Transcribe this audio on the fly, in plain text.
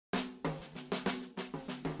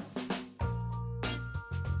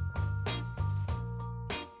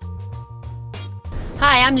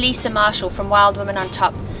Hi, I'm Lisa Marshall from Wild Women on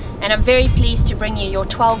Top, and I'm very pleased to bring you your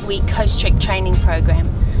 12-week Coastrek training program.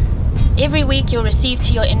 Every week you'll receive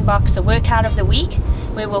to your inbox a workout of the week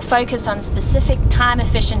where we'll focus on specific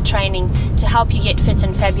time-efficient training to help you get fit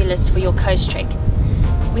and fabulous for your Coastrek.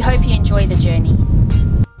 We hope you enjoy the journey.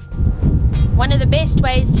 One of the best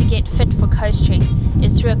ways to get fit for Coastrek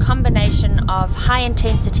is through a combination of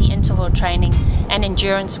high-intensity interval training and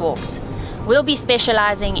endurance walks. We'll be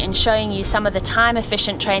specializing in showing you some of the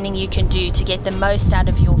time-efficient training you can do to get the most out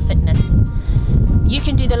of your fitness. You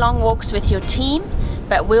can do the long walks with your team,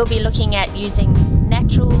 but we'll be looking at using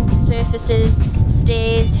natural surfaces,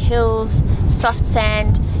 stairs, hills, soft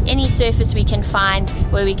sand, any surface we can find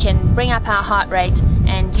where we can bring up our heart rate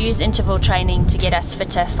and use interval training to get us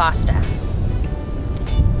fitter faster.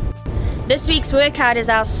 This week's workout is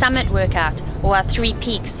our summit workout, or our 3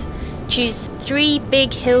 peaks. Choose 3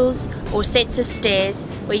 big hills or sets of stairs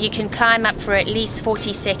where you can climb up for at least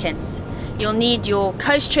 40 seconds. You'll need your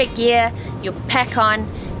Coastrek gear, your pack on,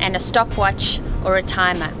 and a stopwatch or a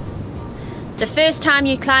timer. The first time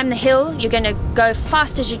you climb the hill, you're going to go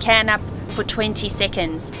fast as you can up for 20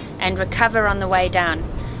 seconds and recover on the way down.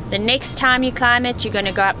 The next time you climb it, you're going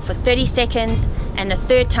to go up for 30 seconds, and the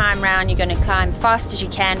third time round you're going to climb fast as you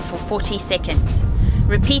can for 40 seconds.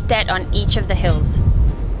 Repeat that on each of the hills.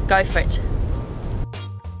 Go for it.